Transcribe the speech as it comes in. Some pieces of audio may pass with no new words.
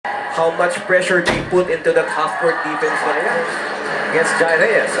how much pressure they put into that half-court defense Against Jai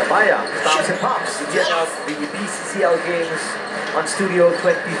Reyes, Abaya stops and pops. to get out the BCCL games on Studio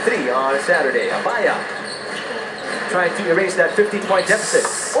 23 on Saturday. Abaya trying to erase that 15-point deficit.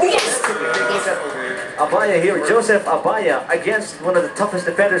 Abaya here, Joseph Abaya against one of the toughest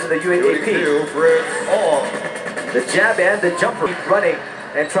defenders in the UAAP. The jab and the jumper keep running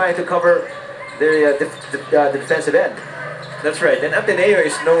and trying to cover the defensive end. That's right, and Ateneo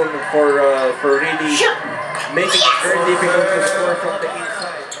is known for really making it very difficult to score from the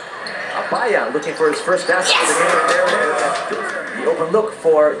inside. Abaya looking for his first basket of the game. The open look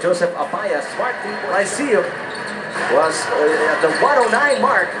for Joseph Abaya. Smart Lyceum was at the 109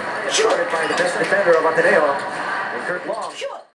 mark. Shorted by the best defender of Ateneo, Kurt Long.